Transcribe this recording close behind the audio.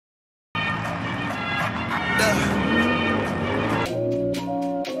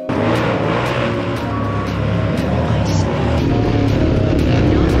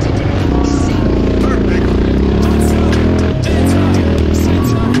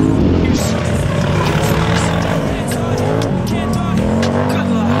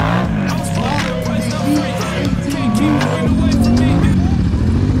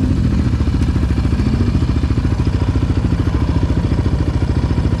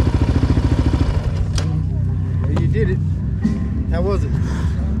How was it?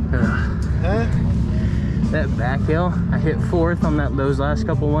 Huh? That back hill, I hit 4th on those last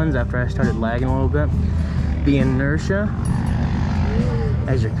couple ones after I started lagging a little bit. The inertia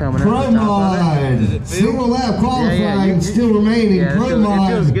as you're coming up the top of it. Single lap qualifying still remaining. Yeah, it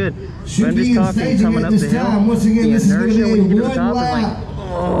feels good. But I'm just talking coming up the hill. Once again, The this is going to inertia when be you a get to the top is like, one-lap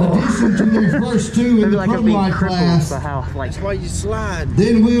addition to the first two in the like I'm Pro being Mod crippled class. by how, like, That's why you slide.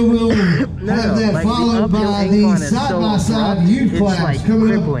 Then we will have that like followed the uphill by the incline is so side-by-side abrupt, youth it's class like coming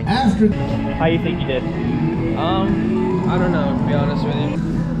crippling. up after. How you think you did? I don't know, to be honest with you.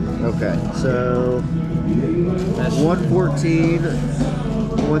 Okay, so 114,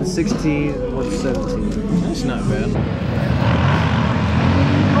 116, 117. That's not bad.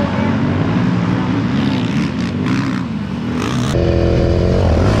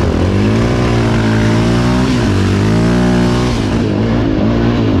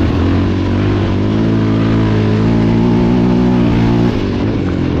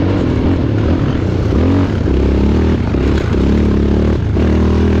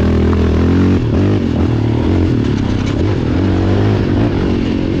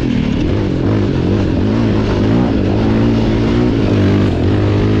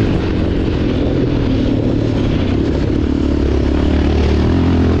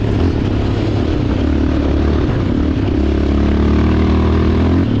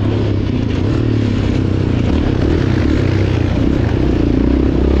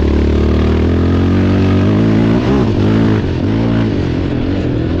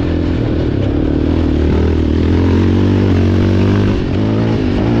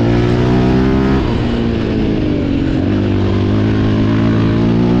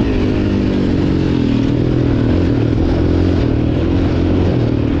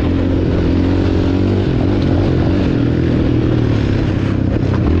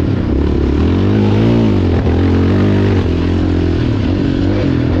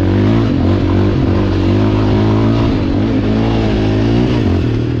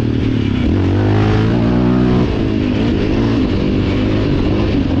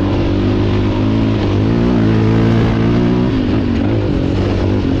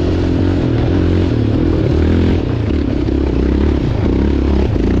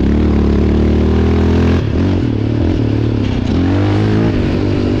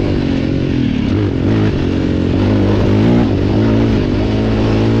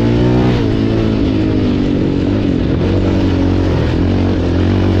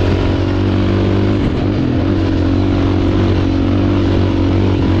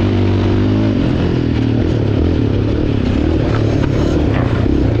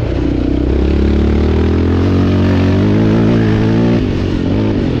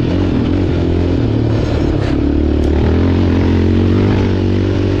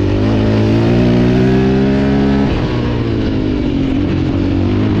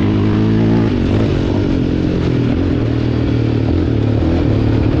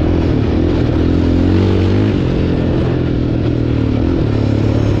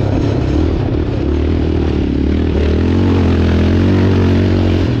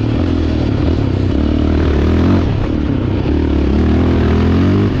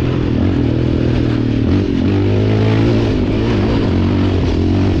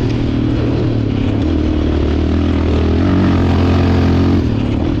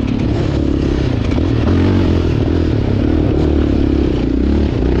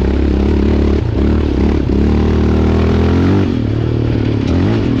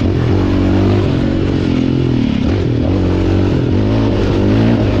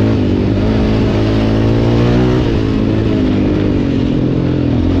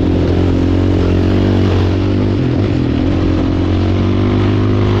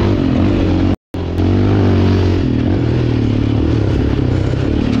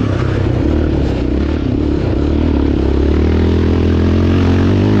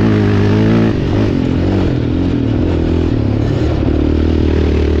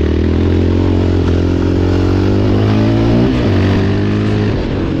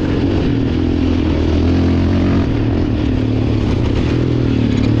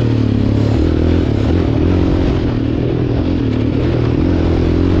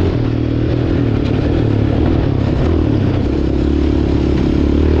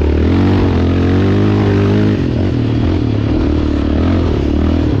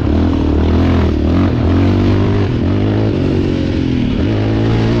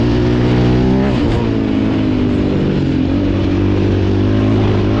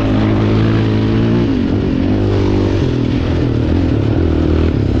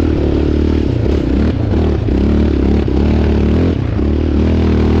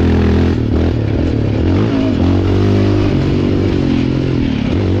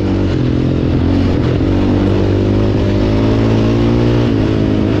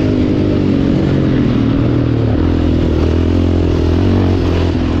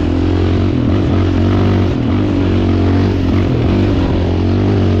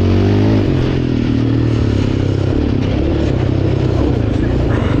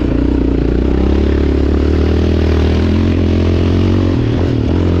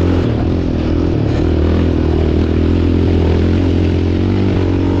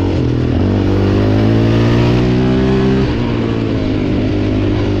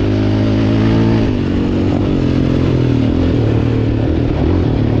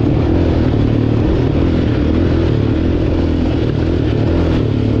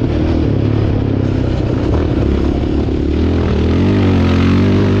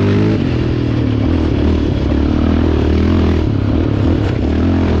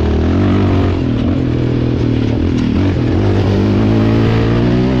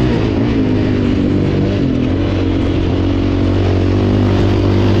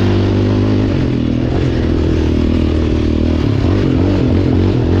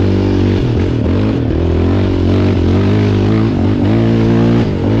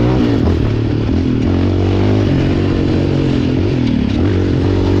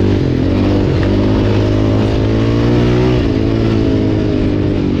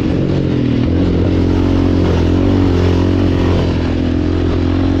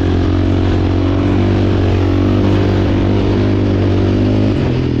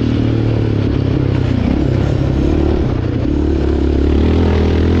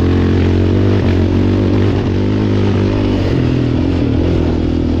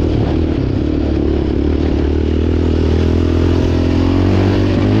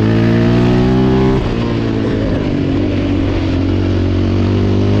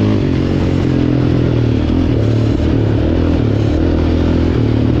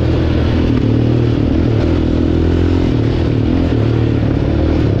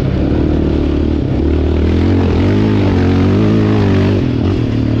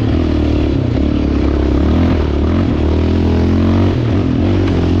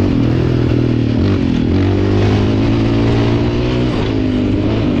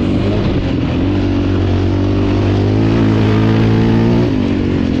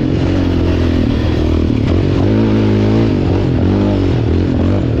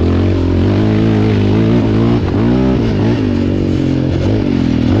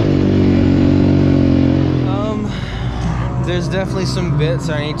 definitely some bits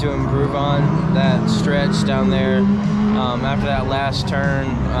I need to improve on. That stretch down there after that last turn,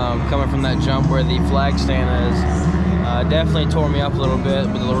 coming from that jump where the flag stand is, definitely tore me up a little bit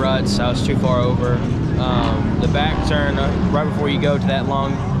with the ruts. I was too far over. The back turn right before you go to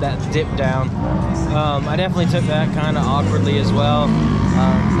that dip down, I definitely took that kind of awkwardly as well.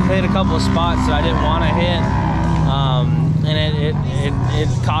 Hit a couple of spots that I didn't want to hit, and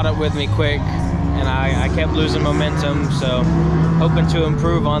it caught up with me quick, and I kept losing momentum. So hoping to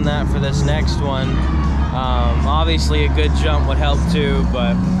improve on that for this next one. Obviously a good jump would help too,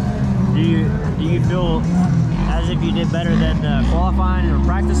 but do you feel as if you did better than qualifying or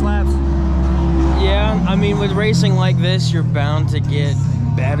practice laps? Yeah, I mean, with racing like this, you're bound to get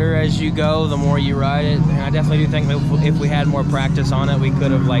better as you go, the more you ride it. And I definitely do think that if we had more practice on it, we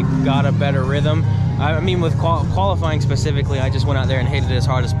could have like got a better rhythm. I mean, with qualifying specifically, I just went out there and hit it as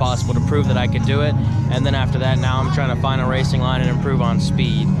hard as possible to prove that I could do it. And then after that, now I'm trying to find a racing line and improve on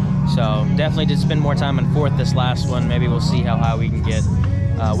speed. So definitely did spend more time in fourth this last one. Maybe we'll see how high we can get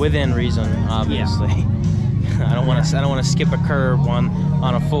within reason, obviously. Yeah. I don't want to skip a curb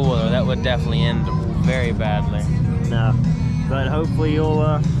on a full wheeler. That would definitely end very badly. No, but hopefully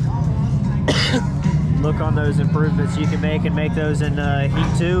you'll look on those improvements you can make and make those in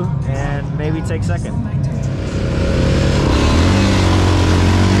Heat 2 and maybe take second.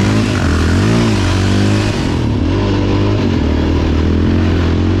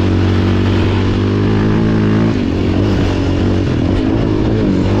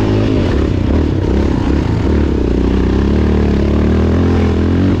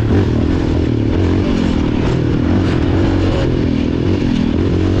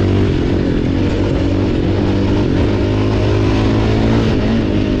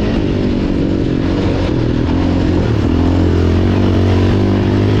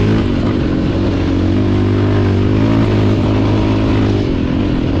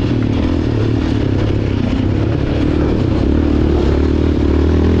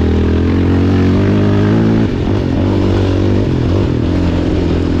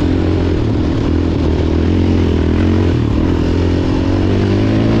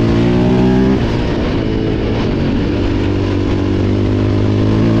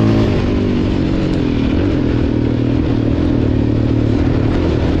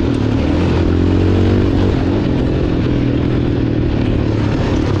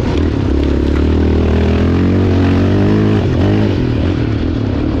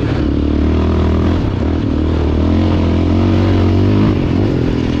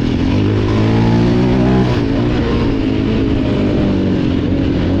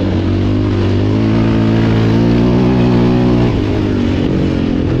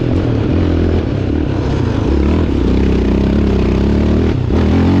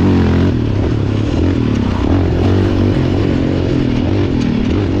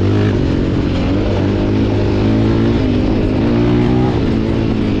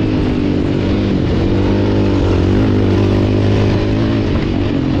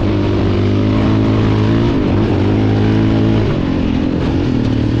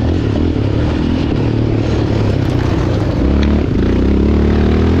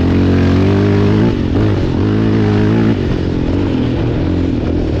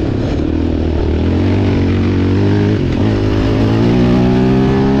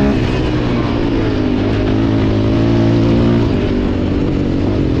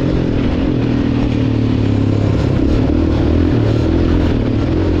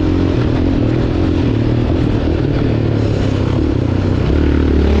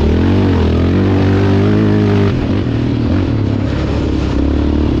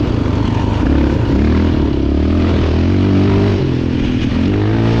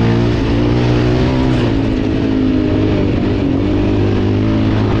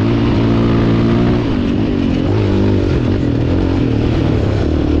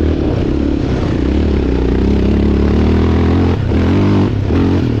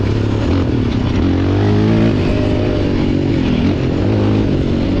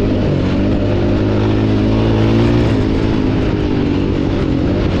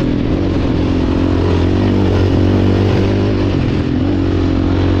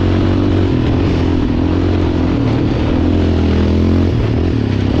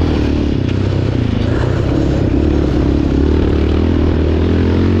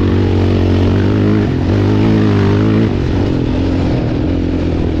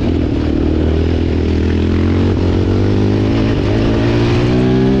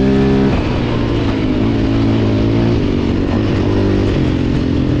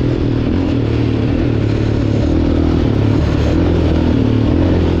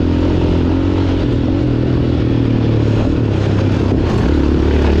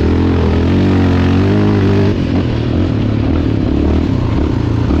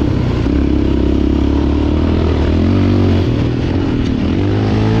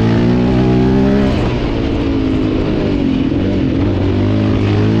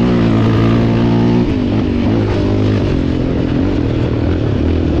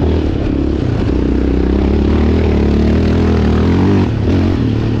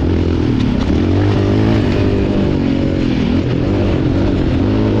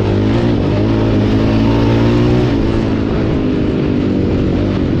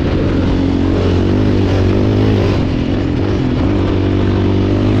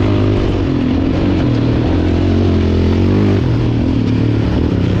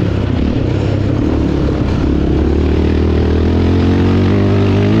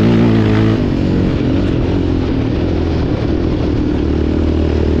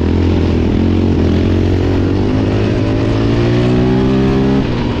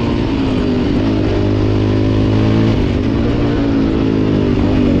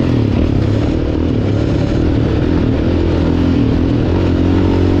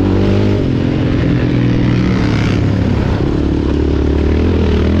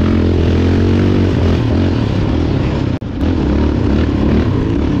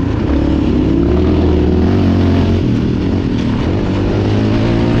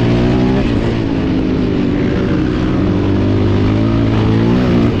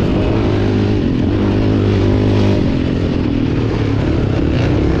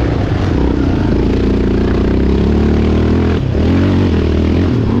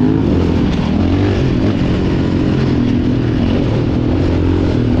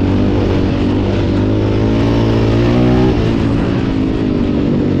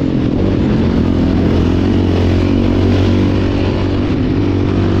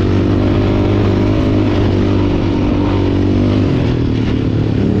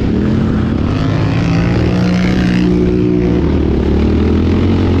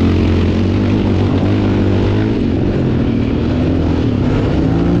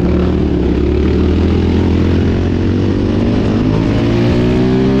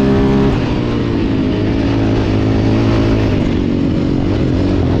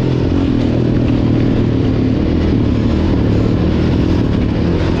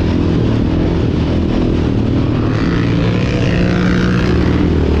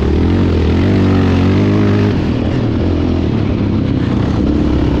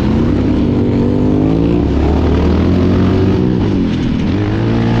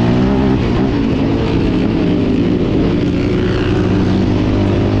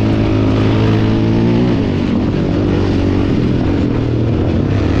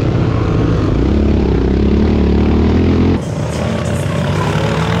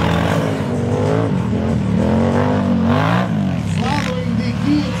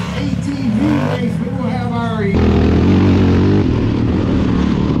 ATV race. We will have our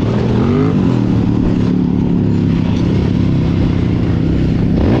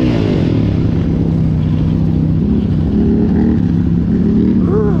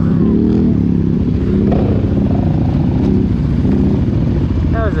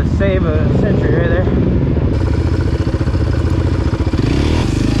That was a save a century right there.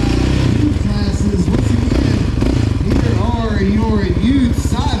 classes. Once again, here are your youth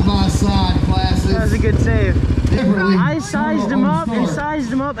side-by-side classes. That was a good save. Differently. I sized him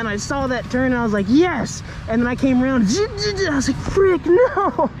up and I saw that turn and I was like, yes! And then I came around, I was like, frick,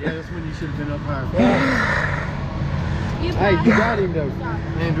 no! Yeah, that's when you should have been up higher. Hey, you got him though,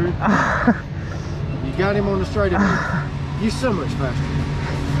 Andrew. You got him on the straight and you so much faster.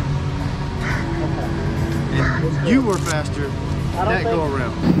 And you were faster that go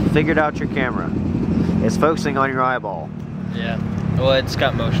around. Figured out your camera. It's focusing on your eyeball. Yeah. Well, it's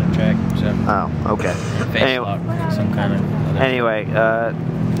got motion track, so. Oh, okay. Face lock, some kind of. Anyway,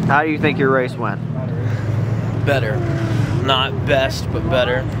 how do you think your race went? Better. Not best, but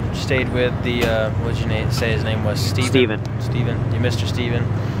better. Stayed with the, what'd you say his name was? Steven. Steven. Mr. Steven.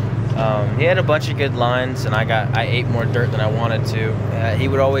 He had a bunch of good lines, and I ate more dirt than I wanted to. He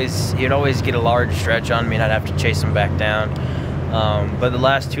would always get a large stretch on me, and I'd have to chase him back down. But the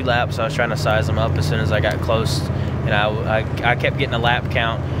last 2 laps, I was trying to size him up as soon as I got close, and I kept getting a lap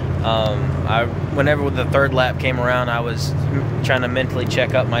count. Whenever the 3rd lap came around, I was trying to mentally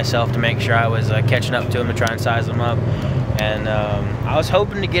check up myself to make sure I was catching up to him to try and size him up. And I was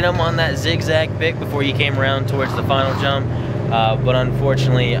hoping to get him on that zigzag bit before he came around towards the final jump. But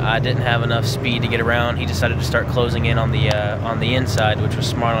unfortunately, I didn't have enough speed to get around. He decided to start closing in on the inside, which was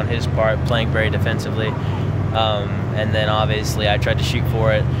smart on his part, playing very defensively. And then obviously, I tried to shoot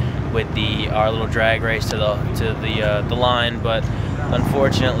for it with our little drag race to the line, but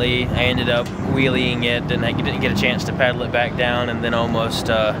unfortunately, I ended up wheeling it. Didn't get a chance to paddle it back down, and then almost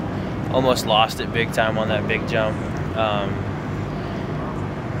lost it big time on that big jump.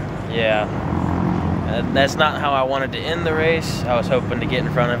 Yeah. That's not how I wanted to end the race. I was hoping to get in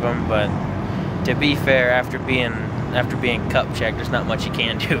front of him, but to be fair, after being cup checked, there's not much you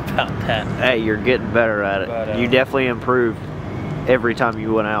can do about that. Hey, you're getting better at it. But, you definitely improved every time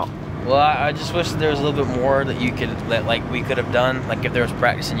you went out. Well, I just wish there was a little bit more that we could have done. Like if there was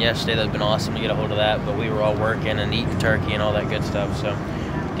practicing yesterday, that'd been awesome to get a hold of that. But we were all working and eating turkey and all that good stuff, so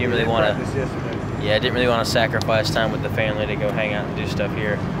didn't really want to. Yeah, I didn't really want to sacrifice time with the family to go hang out and do stuff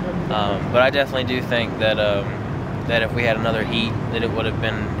here. But I definitely do think that that if we had another heat, that it would have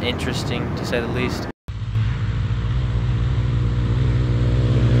been interesting, to say the least.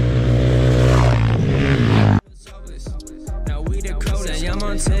 I'm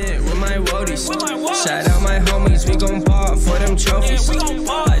on 10 with my woadies. Shout out my homies, we gon' ball for them trophies.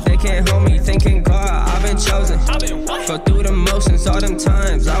 Like they can't hold me, thinking God, I've been chosen. Go through the motions, all them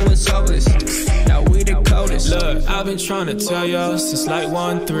times I was hopeless. Now we the coldest. Look, I've been trying to tell y'all since like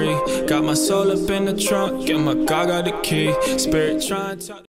 1-3. Got my soul up in the trunk, get my God got the key. Spirit trying to talk.